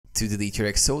To delete your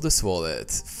Exodus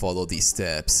wallet, follow these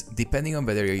steps, depending on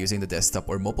whether you're using the desktop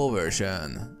or mobile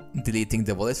version. Deleting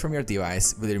the wallet from your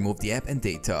device will remove the app and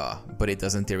data, but it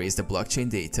doesn't erase the blockchain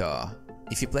data.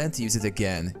 If you plan to use it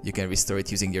again, you can restore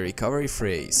it using your recovery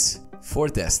phrase. For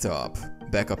desktop,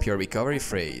 back up your recovery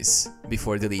phrase.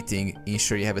 Before deleting,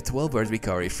 ensure you have a 12-word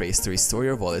recovery phrase to restore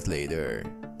your wallet later.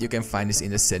 You can find this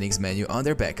in the settings menu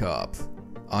under backup.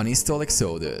 Uninstall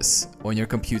Exodus. On your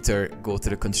computer, go to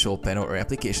the Control Panel or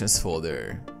Applications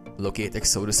folder. Locate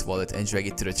Exodus wallet and drag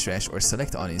it to the trash or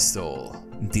select uninstall.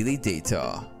 Delete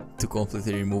data. To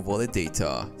completely remove wallet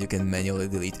data, you can manually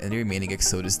delete any remaining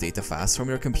Exodus data files from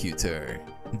your computer.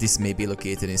 This may be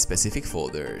located in specific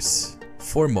folders.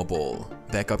 For mobile,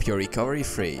 back up your recovery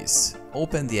phrase.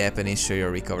 Open the app and ensure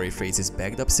your recovery phrase is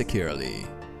backed up securely.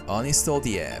 Uninstall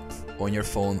the app. On your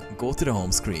phone, go to the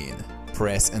home screen.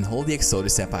 Press and hold the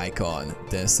Exodus app icon,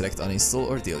 then select uninstall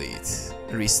or delete.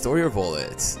 Restore your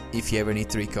wallet. If you ever need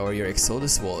to recover your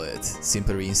Exodus wallet,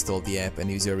 simply reinstall the app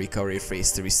and use your recovery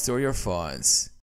phrase to restore your funds.